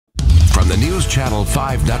the News Channel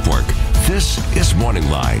 5 network, this is Morning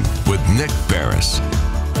Line with Nick Barris.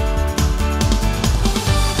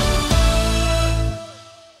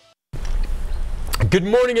 Good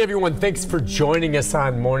morning, everyone. Thanks for joining us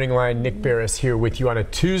on Morning Line. Nick Barris here with you on a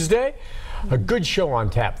Tuesday. A good show on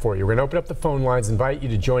tap for you. We're going to open up the phone lines, invite you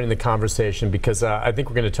to join in the conversation because I think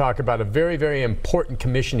we're going to talk about a very, very important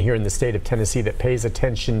commission here in the state of Tennessee that pays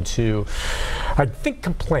attention to, I think,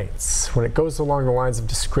 complaints when it goes along the lines of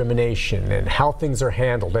discrimination and how things are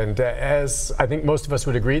handled. And as I think most of us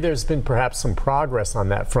would agree, there's been perhaps some progress on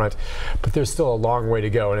that front, but there's still a long way to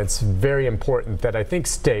go. And it's very important that I think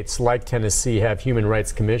states like Tennessee have human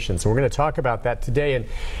rights commissions. And we're going to talk about that today. And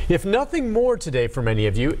if nothing more today for many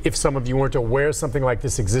of you, if some of you weren't aware something like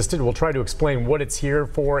this existed, we'll try to explain what it's here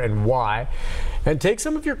for and why, and take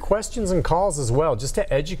some of your questions and calls as well, just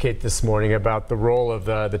to educate this morning about the role of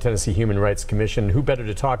the Tennessee Human Rights Commission. Who better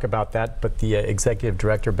to talk about that but the Executive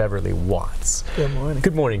Director, Beverly Watts. Good morning.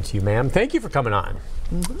 Good morning to you, ma'am. Thank you for coming on.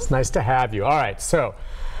 It's nice to have you. All right, so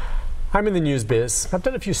I'm in the news biz. I've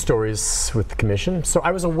done a few stories with the commission, so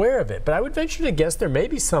I was aware of it, but I would venture to guess there may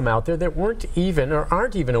be some out there that weren't even or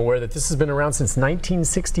aren't even aware that this has been around since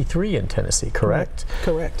 1963 in Tennessee, correct?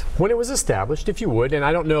 Correct. When it was established, if you would, and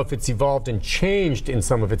I don't know if it's evolved and changed in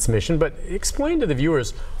some of its mission, but explain to the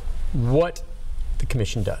viewers what the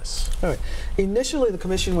commission does. All right. Initially, the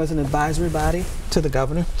commission was an advisory body to the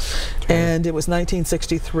governor, and it was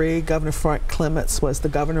 1963. Governor Frank Clements was the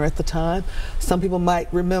governor at the time. Some people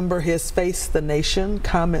might remember his Face the Nation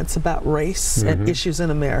comments about race and issues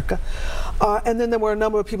in America. And then there were a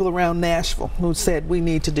number of people around Nashville who said we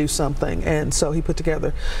need to do something, and so he put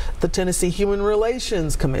together the Tennessee Human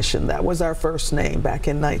Relations Commission. That was our first name back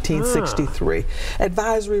in 1963.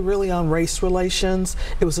 Advisory really on race relations.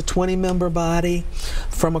 It was a 20-member body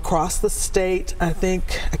from across the state. I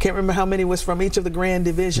can't remember how many was from each of the grand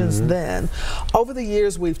divisions then. Over the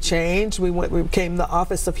years we've changed. We became the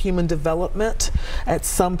Office of Human Development at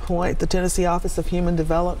some point, the Tennessee Office of Human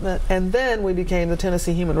Development, and then we became the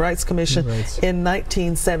Tennessee Human Rights Commission in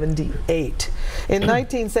 1978. In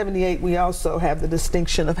 1978 we also have the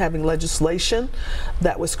distinction of having legislation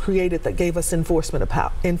that was created that gave us enforcement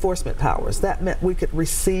powers. That meant we could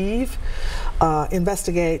receive,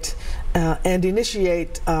 investigate, and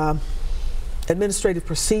initiate administrative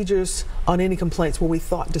procedures on any complaints where we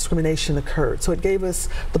thought discrimination occurred. So it gave us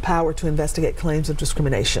the power to investigate claims of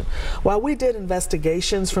discrimination. While we did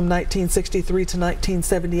investigations from 1963 to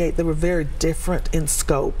 1978, they were very different in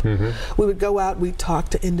scope. We would go out, we'd talk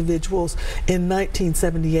to individuals. In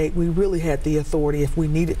 1978, we really had the authority, if we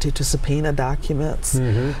needed to subpoena documents,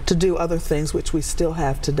 to do other things, which we still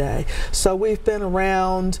have today. So we've been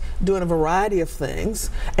around doing a variety of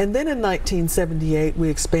things. And then in 1978, we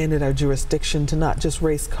expanded our jurisdiction to not just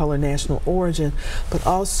race, color, national origin, but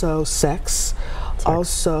also sex.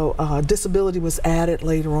 Also, disability was added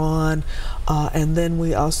later on, and then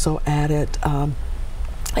we also added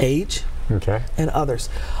age and others.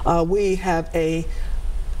 We have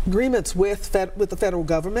agreements with the federal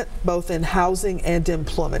government, both in housing and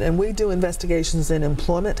employment, and we do investigations in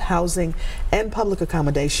employment, housing, and public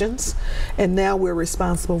accommodations. And now we're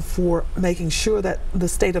responsible for making sure that the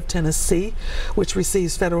state of Tennessee, which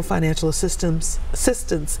receives federal financial assistance,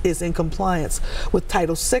 is in compliance with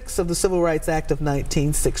Title VI of the Civil Rights Act of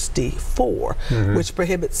 1964, which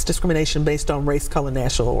prohibits discrimination based on race, color,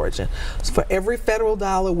 national origin. So for every federal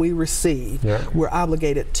dollar we receive, we're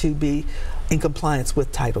obligated to be in compliance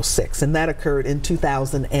with Title VI, and that occurred in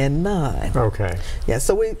 2009. Okay. Yeah,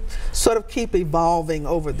 so we sort of keep evolving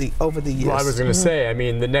over the years. Well, I was going to say, I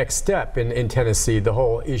mean, the next step in Tennessee, the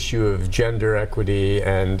whole issue of gender equity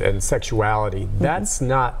and sexuality, that's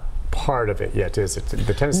not part of it yet, is it?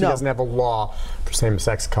 The Tennessee doesn't have a law for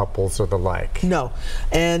same-sex couples or the like. No,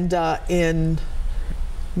 and in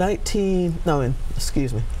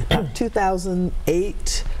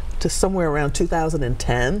 2008 to somewhere around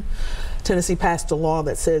 2010, Tennessee passed a law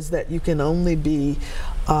that says that you can only be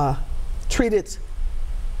treated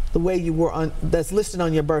the way you were that's listed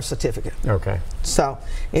on your birth certificate. Okay. So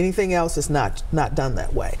anything else is not done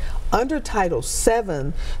that way. Under Title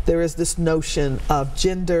VII, there is this notion of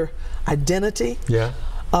gender identity,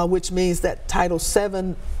 which means that Title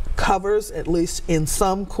VII covers, at least in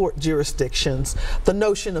some court jurisdictions, the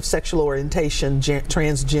notion of sexual orientation,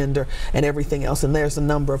 transgender, and everything else. And there's a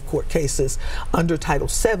number of court cases under Title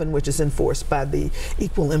VII, which is enforced by the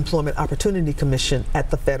Equal Employment Opportunity Commission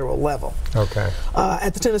at the federal level. Okay.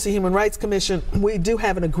 At the Tennessee Human Rights Commission, we do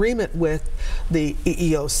have an agreement with the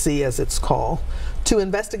EEOC, as it's called, to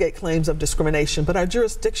investigate claims of discrimination, but our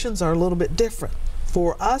jurisdictions are a little bit different.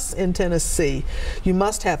 For us in Tennessee, you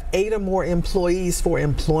must have 8 or more employees for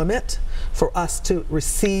employment for us to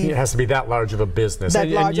receive. It has to be that large of a business. That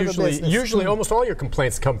large usually, of a business. Usually, almost all your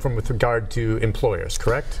complaints come from with regard to employers,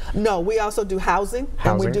 correct? No, we also do housing.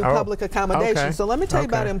 And we do public accommodation. Okay. So let me tell you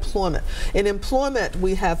about employment. In employment,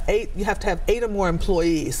 we have 8. You have to have 8 or more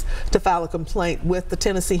employees to file a complaint with the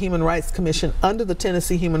Tennessee Human Rights Commission under the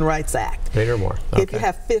Tennessee Human Rights Act. 8 or more. Okay. If you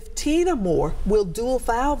have 15 or more, we'll dual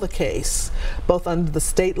file the case, both under the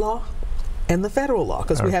state law and the federal law,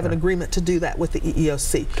 because we have an agreement to do that with the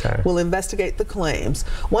EEOC. Okay. We'll investigate the claims.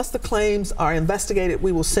 Once the claims are investigated,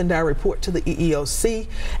 we will send our report to the EEOC,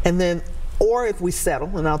 and then, or if we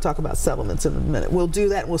settle, and I'll talk about settlements in a minute, we'll do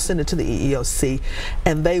that and we'll send it to the EEOC,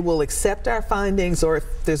 and they will accept our findings, or if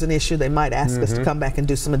there's an issue, they might ask us to come back and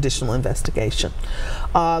do some additional investigation.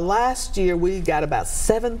 Last year, we got about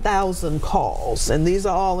 7,000 calls, and these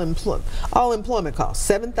are all employment calls,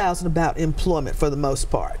 7,000 about employment for the most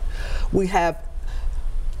part. We have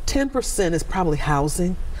 10% is probably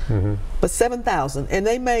housing, but 7,000. And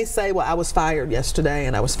they may say, well, I was fired yesterday,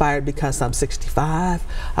 and I was fired because I'm 65.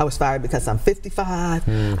 I was fired because I'm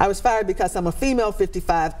 55. I was fired because I'm a female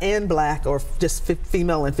 55 and black, or just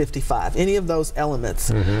female and 55. Any of those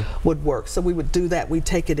elements would work. So we would do that. We'd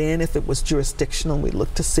take it in if it was jurisdictional. We'd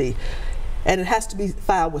look to see. And it has to be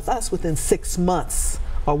filed with us within 6 months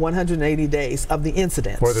or 180 days of the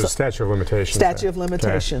incident. Or there's a statute of limitations. Statute of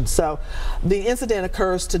limitations. So the incident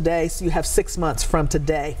occurs today, so you have 6 months from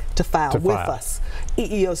today to file with us.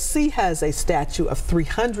 EEOC has a statute of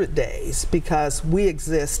 300 days because we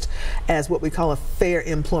exist as what we call a fair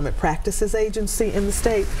employment practices agency in the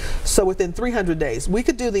state. So within 300 days, we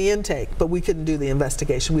could do the intake, but we couldn't do the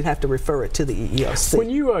investigation. We'd have to refer it to the EEOC.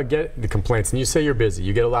 When you get the complaints, and you say you're busy,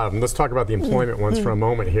 you get a lot of them. Let's talk about the employment ones for a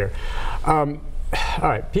moment here. All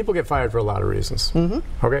right, people get fired for a lot of reasons.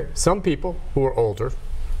 Okay, some people who are older,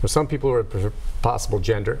 or some people who are a possible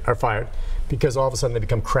gender, are fired because all of a sudden they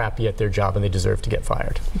become crappy at their job and they deserve to get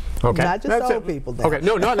fired. Okay, not just old people. Then. Okay,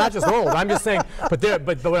 no, not just old. I'm just saying, but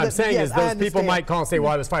what I'm saying is those people might call and say,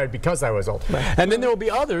 "Well, I was fired because I was old," and then there will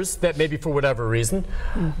be others that maybe for whatever reason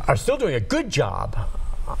are still doing a good job.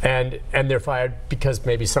 And they're fired because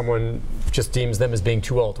maybe someone just deems them as being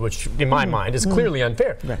too old, which in my mind is clearly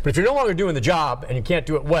unfair. But if you're no longer doing the job and you can't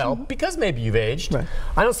do it well because maybe you've aged,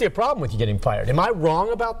 I don't see a problem with you getting fired. Am I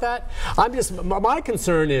wrong about that? My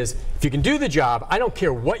concern is if you can do the job, I don't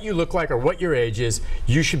care what you look like or what your age is,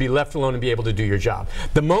 you should be left alone and be able to do your job.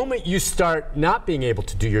 The moment you start not being able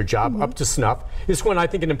to do your job up to snuff is when I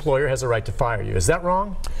think an employer has a right to fire you. Is that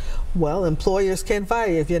wrong? Well, employers can fire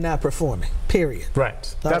you if you're not performing, period.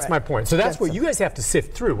 Right. That's my point. So that's what you guys have to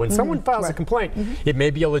sift through. When someone files a complaint, it may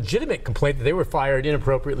be a legitimate complaint that they were fired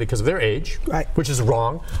inappropriately because of their age, which is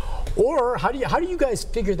wrong. Or how do you guys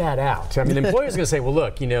figure that out? I mean, the employer's going to say, well,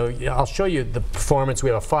 look, I'll show you the performance. We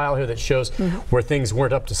have a file here that shows where things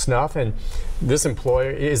weren't up to snuff. And this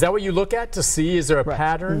employer, is that what you look at to see? Is there a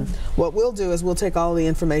pattern? What we'll do is we'll take all the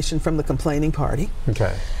information from the complaining party.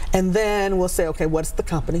 Okay. And then we'll say, okay, what's the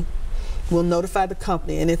company? We'll notify the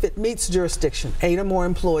company, and if it meets jurisdiction, 8 or more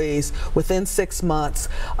employees within 6 months,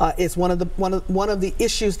 is one of the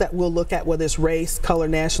issues that we'll look at, whether it's race, color,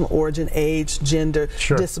 national origin, age, gender,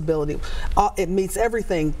 disability. It meets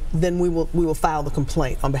everything. Then we will file the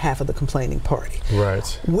complaint on behalf of the complaining party.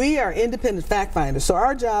 Right. We are independent fact finders, so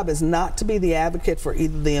our job is not to be the advocate for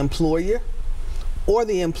either the employer or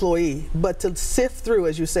the employee, but to sift through,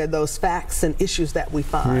 as you said, those facts and issues that we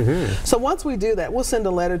find. So once we do that, we'll send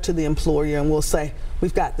a letter to the employer and we'll say,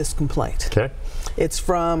 we've got this complaint. Okay. It's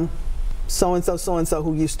from so-and-so, so-and-so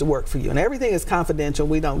who used to work for you. And everything is confidential.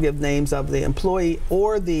 We don't give names of the employee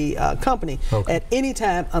or the company at any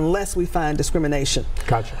time unless we find discrimination.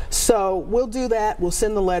 Gotcha. So we'll do that. We'll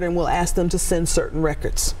send the letter and we'll ask them to send certain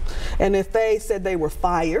records. And if they said they were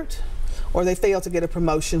fired, or they failed to get a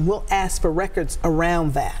promotion, we'll ask for records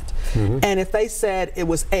around that. And if they said it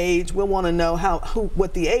was age, we'll want to know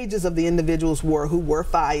what the ages of the individuals were who were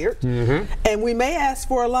fired. And we may ask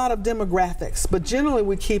for a lot of demographics, but generally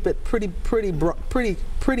we keep it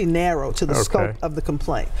pretty narrow to the scope of the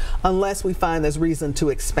complaint, unless we find there's reason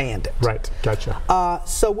to expand it. Right, gotcha.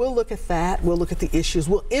 So we'll look at that. We'll look at the issues.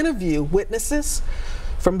 We'll interview witnesses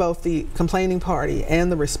from both the complaining party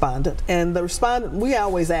and the respondent. And the respondent, we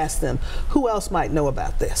always ask them, who else might know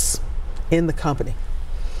about this in the company?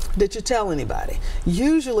 Did you tell anybody?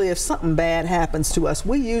 Usually if something bad happens to us,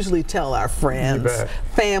 we usually tell our friends,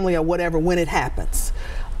 family, or whatever when it happens.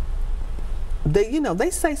 they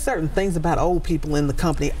say certain things about old people in the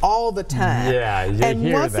company all the time. Yeah, you and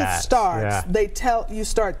hear once that. it starts, Yeah. you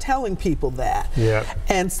start telling people that. Yep.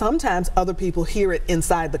 And sometimes other people hear it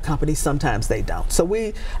inside the company, sometimes they don't. So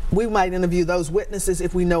we might interview those witnesses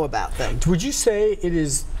if we know about them. Would you say it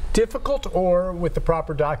is difficult, or with the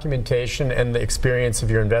proper documentation and the experience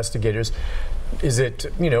of your investigators, is it,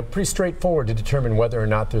 pretty straightforward to determine whether or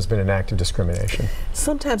not there's been an act of discrimination?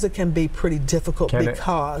 Sometimes it can be pretty difficult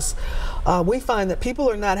because we find that people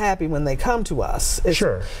are not happy when they come to us.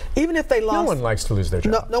 Sure. Even if they lost. No one likes to lose their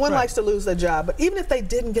job. No one likes to lose their job. But even if they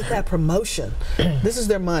didn't get that promotion, this is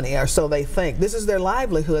their money, or so they think. This is their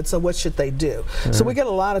livelihood, so what should they do? So we get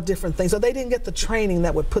a lot of different things. So they didn't get the training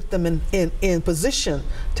that would put them in position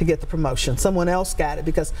to get the promotion. Someone else got it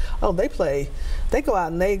because, they go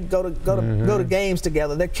out and they go to games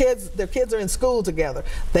together. Their kids are in school together.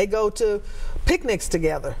 They go to picnics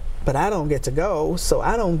together. But I don't get to go, so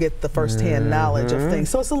I don't get the first-hand knowledge of things.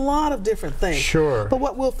 So it's a lot of different things. Sure. But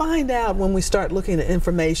what we'll find out when we start looking at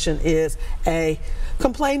information is a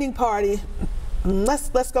complaining party.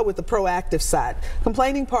 Let's go with the proactive side.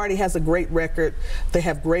 Complaining party has a great record. They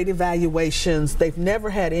have great evaluations. They've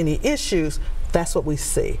never had any issues. That's what we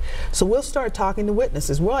see. So we'll start talking to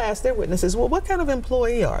witnesses. We'll ask their witnesses, well, what kind of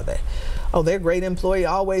employee are they? Oh, they're a great employee,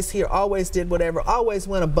 always here, always did whatever, always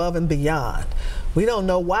went above and beyond. We don't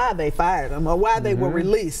know why they fired them or why they were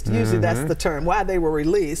released. Usually that's the term, why they were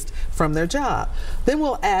released from their job. Then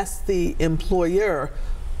we'll ask the employer,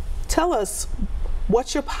 tell us,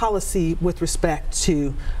 what's your policy with respect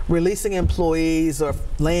to releasing employees or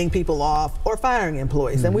laying people off or firing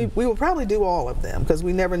employees? And we will probably do all of them because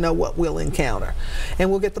we never know what we'll encounter. And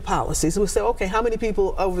we'll get the policies. We'll say, okay, how many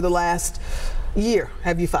people over the last year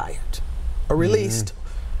have you fired or released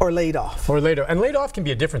or laid off? Or laid off. And laid off can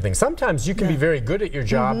be a different thing. Sometimes you can be very good at your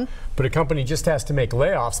job, but a company just has to make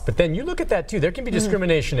layoffs. But then you look at that too. There can be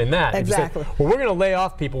discrimination in that. Exactly. Say, well, we're going to lay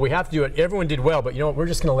off people. We have to do it. Everyone did well, but you know what? We're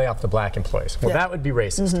just going to lay off the black employees. Well, that would be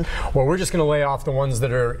racist. Or we're just going to lay off the ones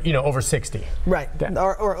that are, over 60. Right.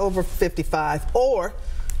 Or over 55. Or,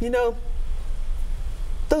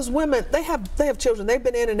 those women, they have children. They've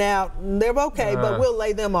been in and out, and they're okay, but we'll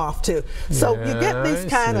lay them off too. So you get these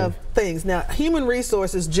kind of things. Now, human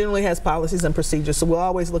resources generally has policies and procedures, so we'll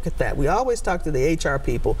always look at that. We always talk to the HR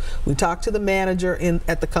people. We talk to the manager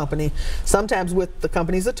at the company, sometimes with the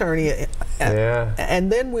company's attorney, and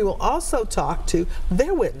then we will also talk to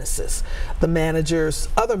their witnesses, the managers,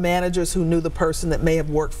 other managers who knew the person that may have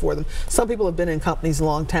worked for them. Some people have been in companies a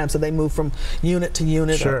long time, so they move from unit to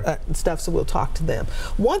unit and stuff, so we'll talk to them.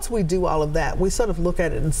 Once we do all of that, we sort of look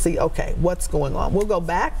at it and see, okay, what's going on? We'll go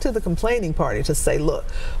back to the complaining party to say, look,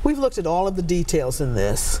 we've looked at all of the details in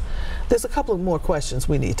this. There's a couple of more questions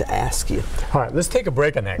we need to ask you. All right, let's take a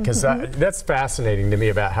break on that because that's fascinating to me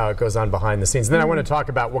about how it goes on behind the scenes. And then I want to talk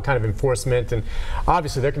about what kind of enforcement, and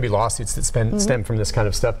obviously there can be lawsuits that stem from this kind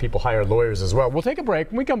of stuff. People hire lawyers as well. We'll take a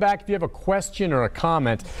break. When we come back, if you have a question or a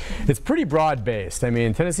comment, it's pretty broad-based. I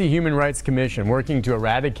mean, Tennessee Human Rights Commission working to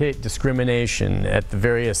eradicate discrimination at the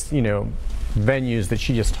various, venues that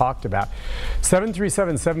she just talked about.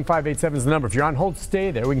 737-7587 is the number. If you're on hold,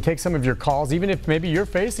 stay there. We can take some of your calls, even if maybe you're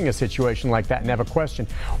facing a situation like that and have a question.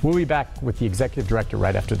 We'll be back with the executive director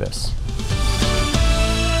right after this.